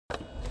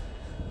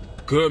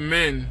Good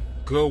men,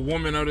 good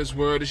women of this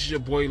world. This is your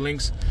boy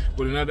Links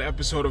with another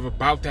episode of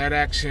About That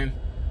Action.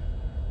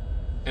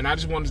 And I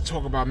just wanted to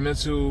talk about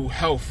mental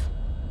health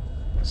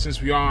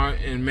since we are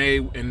in May,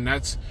 and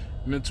that's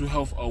Mental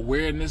Health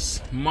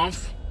Awareness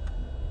Month.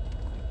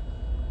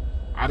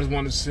 I just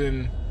want to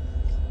send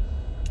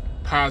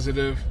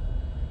positive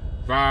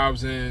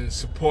vibes and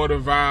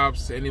supportive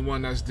vibes to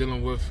anyone that's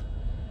dealing with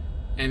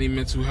any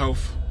mental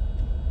health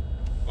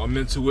or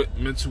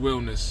mental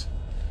illness,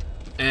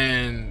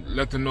 and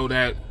let them know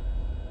that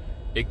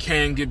it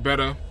can get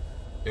better,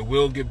 it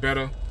will get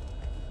better,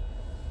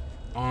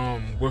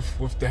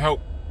 with the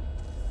help,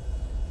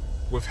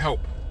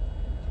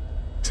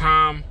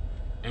 time,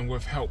 and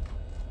with help.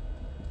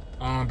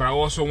 But I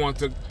also want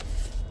to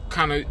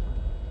kind of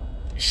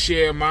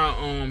share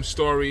my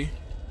story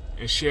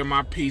and share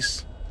my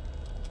piece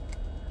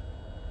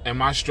and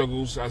my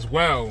struggles as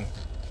well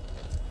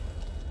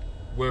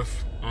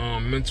with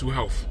mental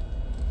health.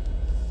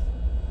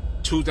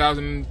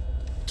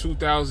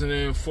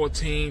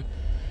 2014,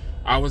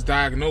 I was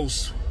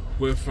diagnosed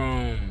with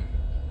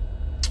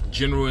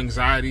general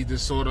anxiety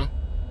disorder,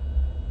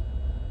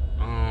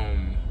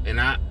 and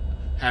I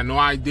had no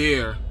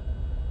idea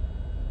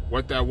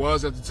what that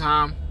was at the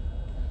time,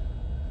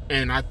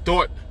 and I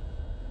thought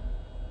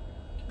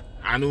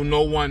I knew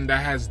no one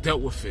that has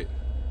dealt with it.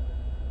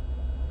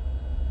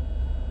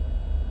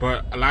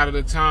 But a lot of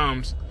the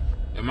times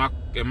in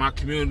my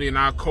community, in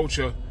our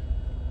culture,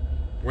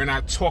 we're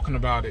not talking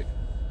about it.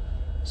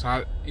 So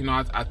I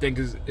think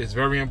it's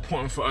very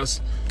important for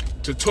us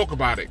to talk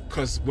about it,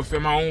 because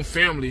within my own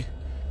family,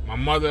 my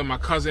mother and my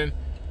cousin,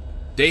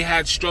 they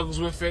had struggles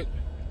with it,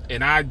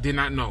 and I did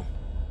not know.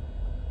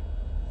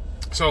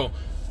 So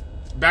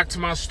back to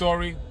my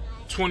story.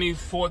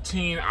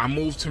 2014, I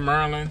moved to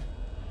Maryland,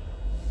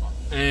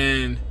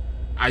 and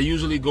I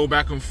usually go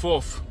back and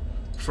forth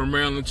from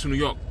Maryland to New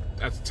York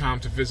at the time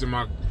to visit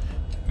my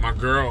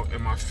girl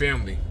and my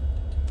family.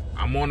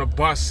 I'm on a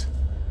bus,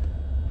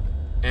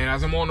 and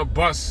as I'm on the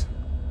bus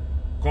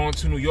going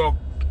to New York,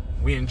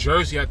 we in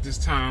Jersey at this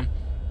time,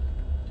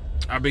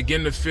 I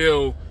begin to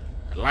feel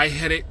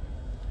lightheaded,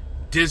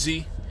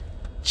 dizzy,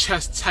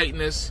 chest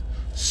tightness,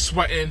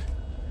 sweating,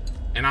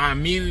 and I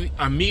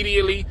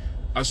immediately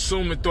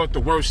assumed and thought the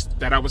worst,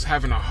 that I was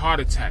having a heart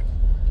attack.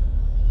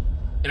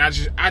 And I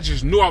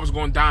just knew I was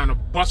going to die in a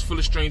bus full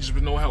of strangers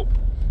with no help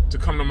to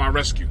come to my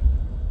rescue.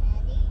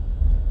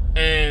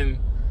 And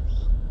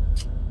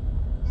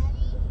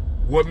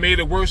what made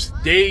it worse,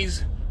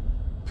 days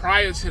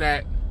prior to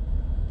that,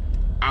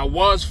 I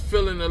was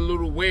feeling a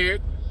little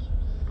weird.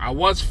 I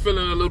was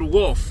feeling a little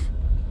off.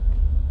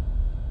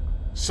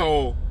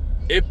 So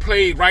it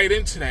played right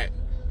into that,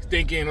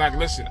 thinking like,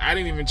 listen, I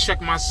didn't even check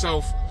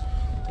myself.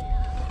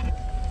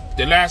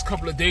 The last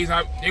couple of days,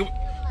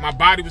 my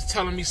body was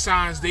telling me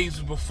signs days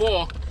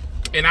before,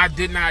 and I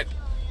did not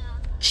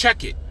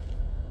check it.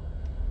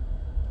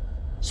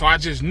 So I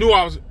just knew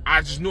I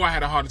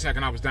had a heart attack,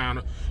 and I was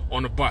down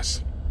on the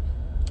bus.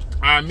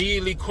 I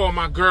immediately called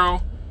my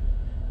girl.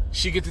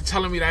 She get to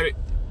telling me that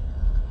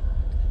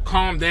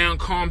calm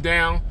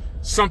down.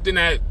 Something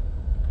that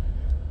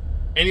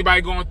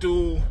anybody going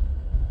through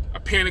a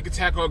panic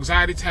attack or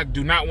anxiety attack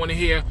do not want to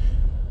hear.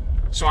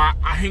 So I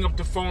hang up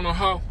the phone on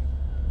her.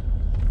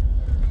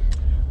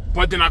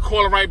 But then I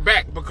call her right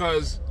back,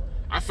 because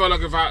I felt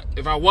like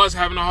if I was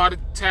having a heart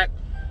attack,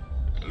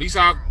 at least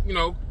I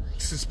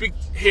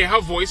hear her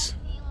voice.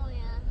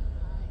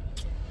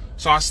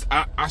 So I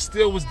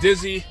still was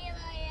dizzy,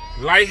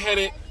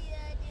 lightheaded,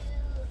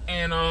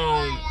 and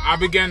I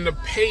began to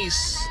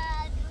pace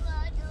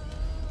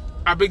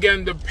the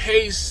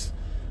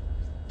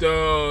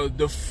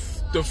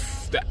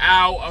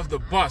aisle of the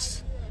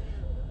bus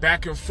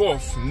back and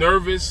forth,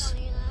 nervous,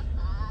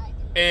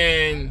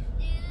 and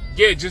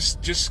yeah,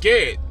 just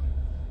scared.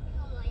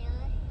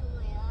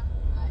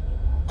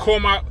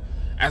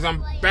 As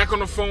I'm back on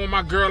the phone with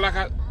my girl,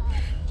 as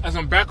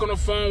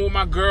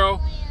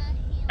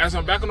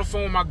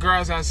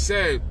I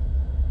said,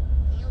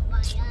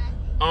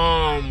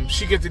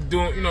 she get to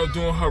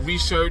doing her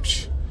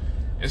research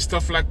and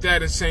stuff like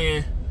that, and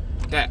saying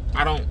that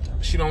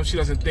she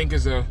doesn't think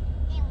it's a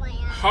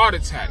heart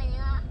attack.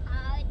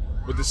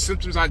 But the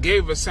symptoms I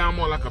gave her sound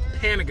more like a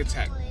panic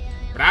attack.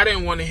 But I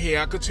didn't want to hear.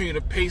 I continued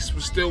to pace,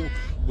 but still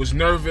was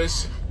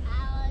nervous.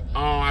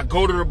 I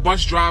go to the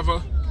bus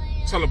driver,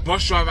 tell the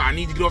bus driver I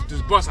need to get off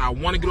this bus. I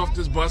want to get off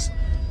this bus.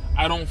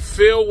 I don't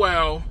feel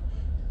well,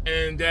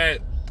 and that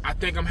I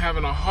think I'm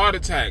having a heart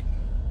attack.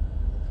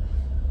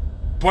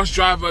 Bus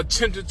driver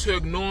attempted to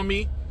ignore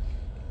me.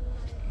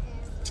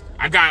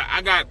 I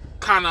got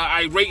kind of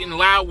irate and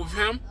loud with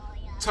him,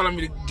 telling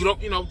me to get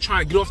up,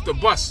 trying to get off the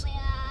bus,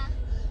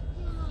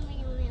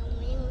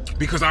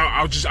 because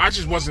I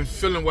just wasn't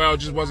feeling well,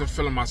 just wasn't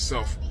feeling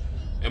myself.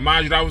 And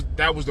mind you,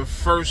 that was the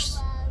first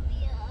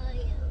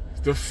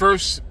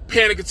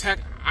panic attack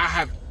I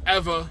have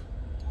ever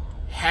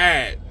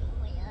had.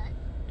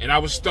 And I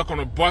was stuck on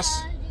a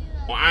bus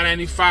on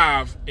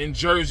I-95 in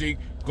Jersey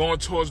going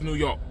towards New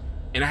York.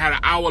 And I had an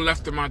hour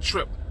left of my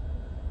trip.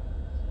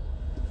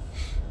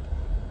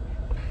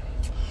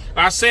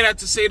 I say that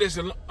to say this.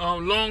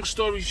 Long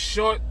story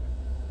short,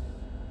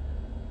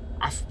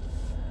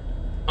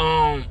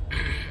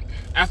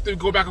 after we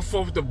go back and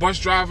forth with the bus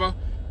driver,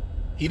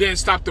 he didn't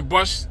stop the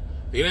bus.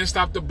 They didn't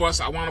stop the bus.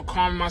 I want to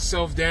calm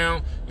myself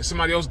down, and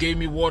somebody else gave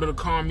me water to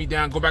calm me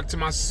down. Go back to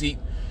my seat,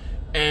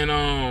 and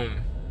I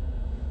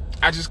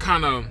just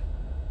kind of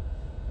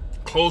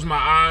closed my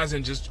eyes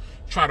and just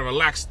try to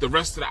relax the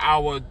rest of the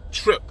hour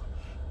trip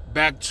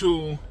back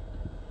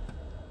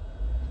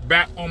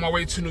on my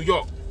way to New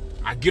York.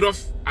 I get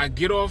off in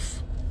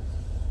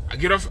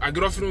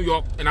New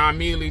York, and I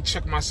immediately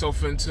check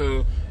myself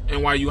into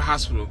NYU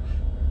Hospital.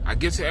 I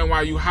get to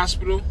NYU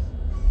Hospital.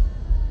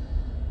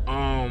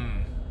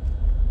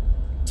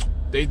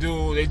 They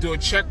do a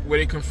check where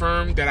they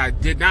confirm that I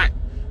did not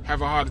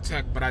have a heart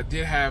attack, but I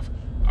did have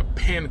a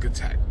panic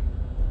attack.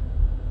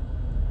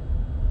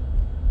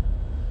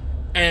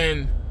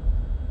 And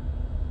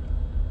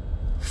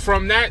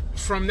from that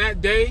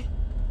day,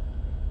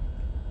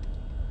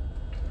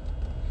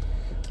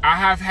 I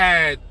have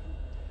had,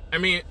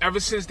 ever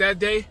since that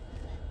day,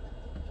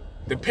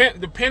 the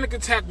panic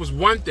attack was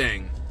one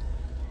thing,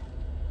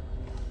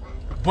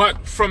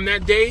 but from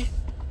that day,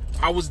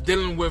 I was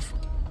dealing with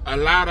a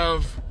lot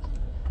of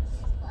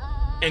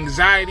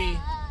anxiety.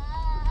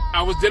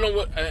 I was dealing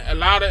with a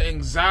lot of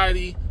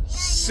anxiety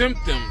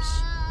symptoms.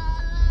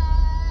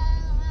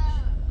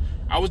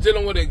 I would get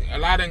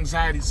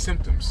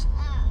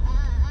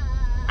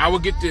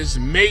this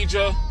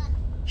major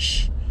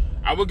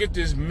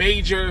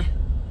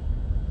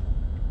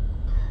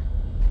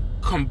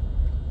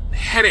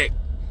headache.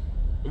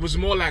 It was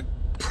more like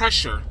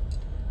pressure,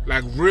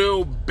 like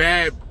real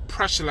bad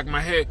pressure, like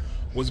my head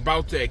was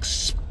about to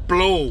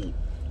explode.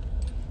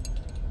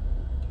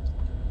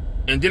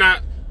 And then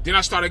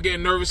I started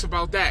getting nervous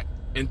about that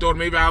and thought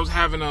maybe I was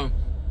having a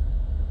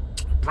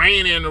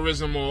brain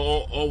aneurysm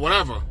or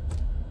whatever.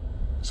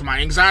 So my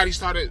anxiety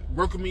started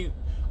working me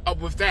up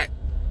with that.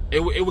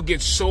 It would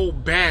get so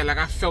bad, like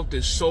I felt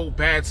it so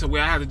bad to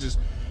where I had to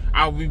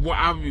I would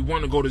be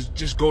wanting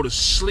to go to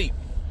sleep,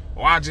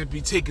 or I'd just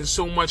be taking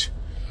so much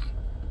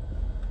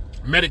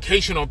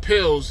medication or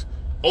pills,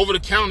 over the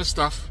counter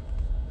stuff.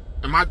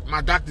 And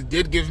my doctor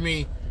did give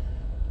me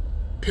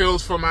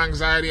pills for my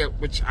anxiety,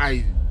 which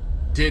I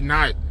did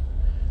not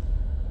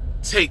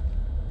take,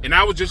 and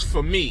that was just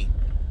for me.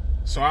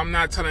 So I'm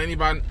not telling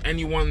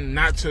anyone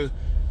not to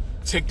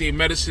take their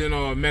medicine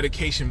or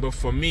medication, but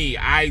for me,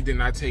 I did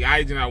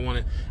not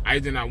want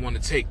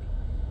to take.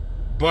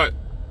 But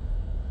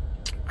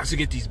I used to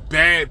get these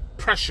bad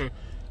pressure.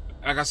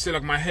 Like I said,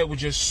 like my head was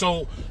just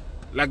so,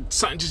 like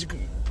something just,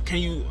 can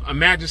you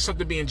imagine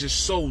something being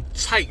just so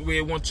tight where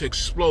it wanted to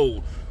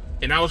explode?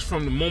 And that was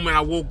from the moment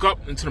I woke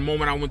up until the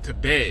moment I went to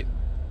bed.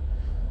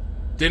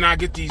 Then I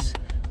get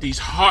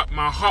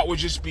my heart would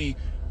just be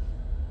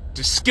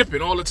just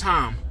skipping all the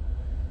time,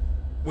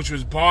 which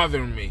was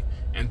bothering me.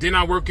 And then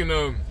I work in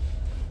a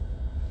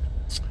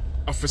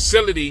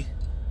facility.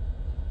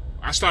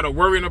 I started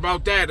worrying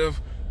about that.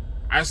 If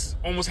I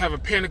almost have a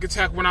panic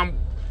attack when I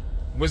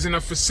was in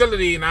a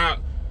facility, and I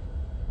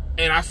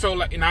felt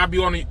like, and I'd be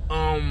on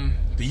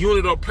the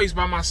unit or place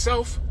by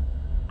myself,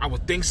 I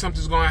would think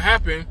something's going to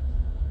happen,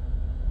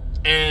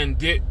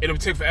 and it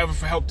would take forever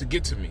for help to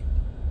get to me.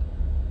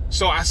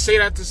 So I say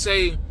that to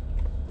say,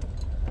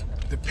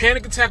 the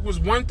panic attack was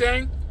one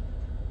thing,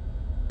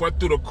 but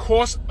through the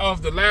course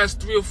of the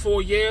last 3 or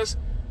 4 years,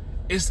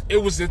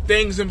 it was the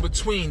things in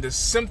between, the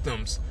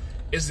symptoms.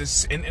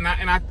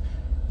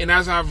 And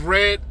as I've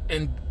read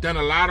and done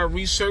a lot of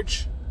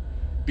research,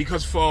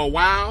 because for a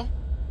while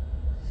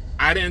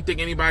I didn't think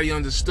anybody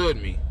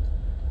understood me.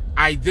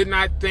 I did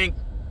not think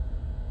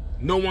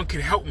no one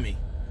could help me,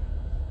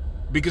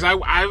 because I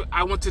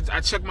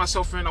checked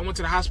myself in. I went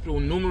to the hospital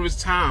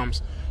numerous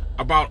times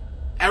about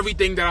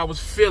everything that I was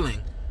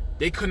feeling.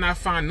 They could not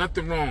find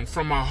nothing wrong,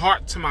 from my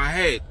heart to my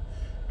head.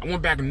 I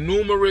went back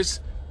numerous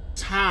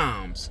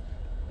times,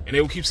 and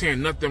they would keep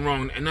saying nothing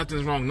wrong, and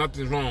nothing's wrong,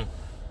 nothing's wrong.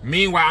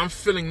 Meanwhile, I'm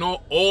feeling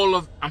all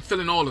of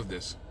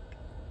this.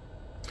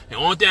 And the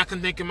only thing I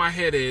can think in my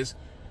head is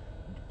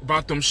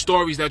about them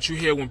stories that you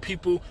hear when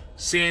people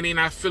saying they're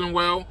not feeling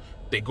well.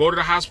 They go to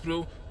the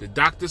hospital, the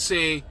doctor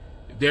say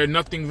there's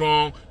nothing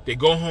wrong, they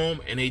go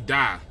home and they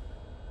die.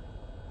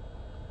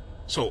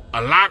 So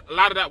a lot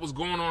of that was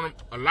going on.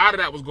 A lot of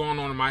that was going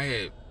on in my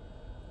head.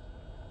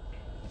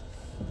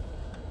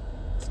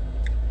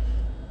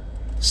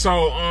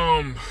 So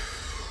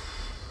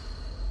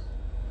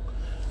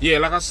yeah,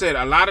 like I said,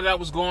 a lot of that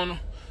was going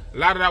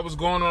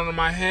on in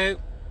my head.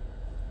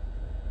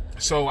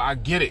 So I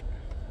get it.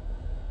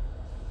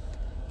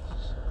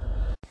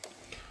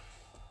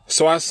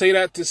 So I say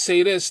that to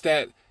say this,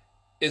 that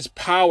is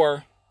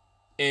power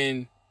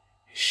in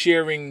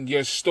sharing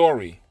your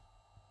story.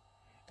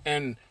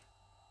 And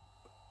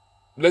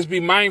let's be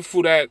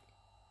mindful that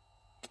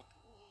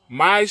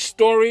my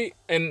story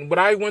and what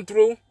I went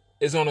through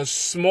is on a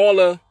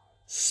smaller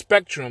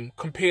spectrum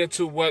compared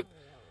to what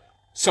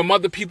some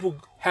other people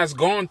has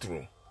gone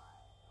through.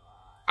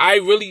 I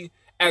really,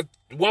 at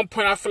one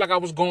point I felt like I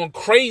was going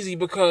crazy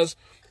because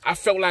I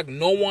felt like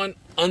no one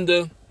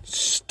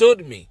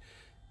understood me.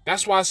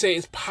 That's why I say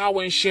it's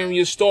power in sharing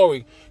your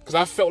story, because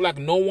I felt like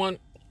no one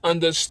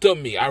understood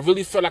me. I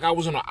really felt like I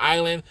was on an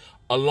island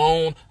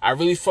alone. I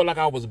really felt like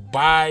I was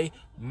by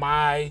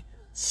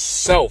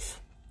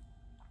myself.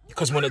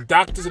 Because when the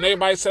doctors and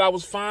everybody said I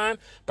was fine,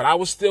 but I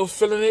was still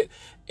feeling it,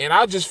 and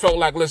I just felt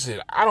like,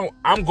 listen,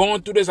 I'm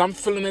going through this, I'm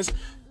feeling this.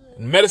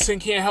 Medicine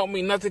can't help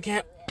me, nothing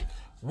can't.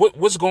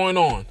 What's going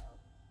on?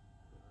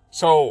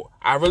 So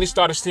I really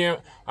started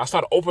I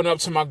started opening up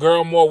to my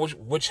girl more,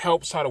 which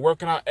helped. Started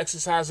working out,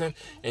 exercising,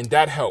 and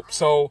that helped.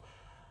 So,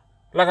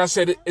 like I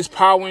said, it's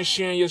power in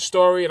sharing your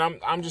story, and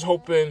I'm just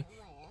hoping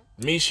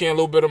me sharing a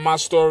little bit of my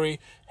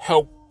story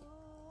help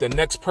the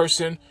next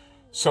person.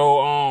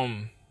 So,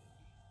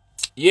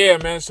 yeah,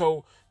 man.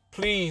 So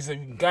please, if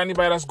you got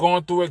anybody that's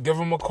going through it, give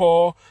them a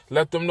call.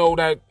 Let them know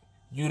that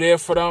you there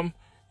for them.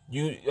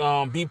 You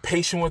be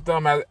patient with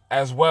them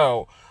as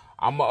well.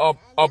 I'm gonna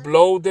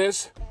upload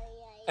this.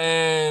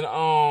 And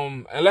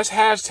let's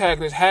hashtag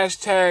this.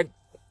 Hashtag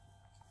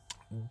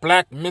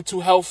Black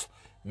Mental Health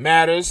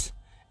Matters.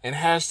 And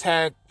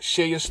hashtag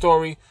share your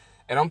story.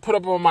 And I'm put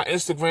up on my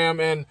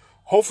Instagram. And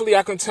hopefully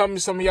I can tell me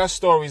some of your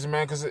stories,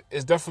 man. Because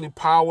it's definitely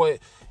power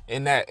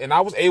in that. And I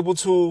was able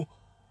to.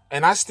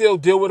 And I still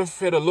deal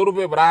with it a little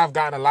bit. But I have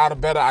gotten a lot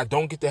better. I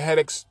don't get the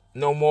headaches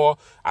no more.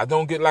 I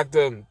don't get like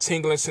the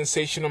tingling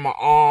sensation in my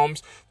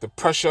arms. The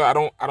pressure. I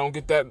don't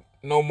get that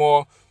no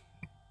more.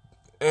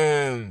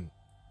 And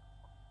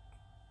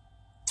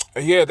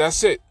yeah,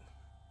 that's it.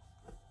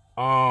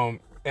 And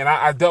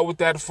I dealt with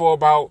that for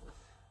about,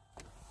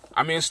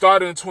 it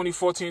started in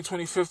 2014,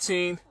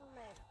 2015.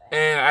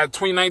 And at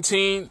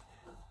 2019,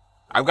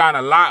 I've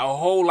gotten a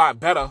whole lot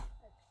better.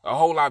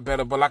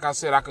 But like I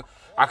said,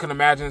 I can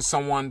imagine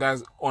someone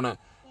that's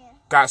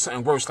got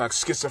something worse, like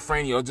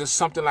schizophrenia or just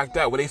something like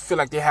that, where they feel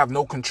like they have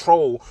no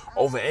control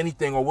over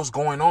anything or what's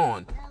going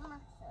on.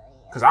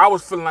 Because I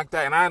was feeling like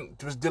that, and I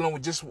was dealing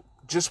with just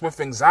with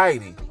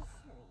anxiety.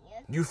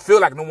 You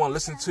feel like no one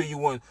listens to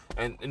you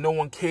and no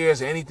one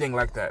cares or anything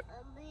like that.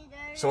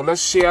 So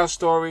let's share our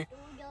story.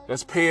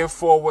 Let's pay it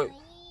forward.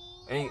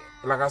 And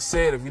like I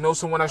said, if you know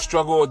someone that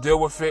struggle or deal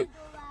with it,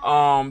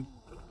 call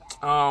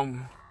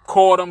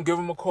them, give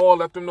them a call,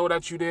 let them know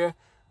that you're there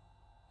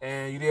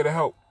and you're there to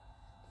help.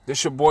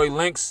 This your boy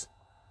Links.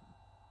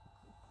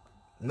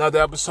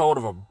 Another episode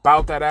of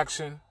About That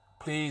Action.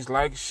 Please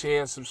like,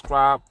 share,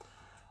 subscribe.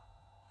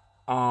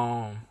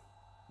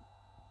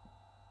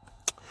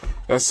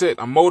 That's it.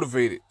 I'm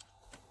motivated.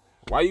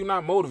 Why are you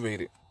not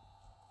motivated?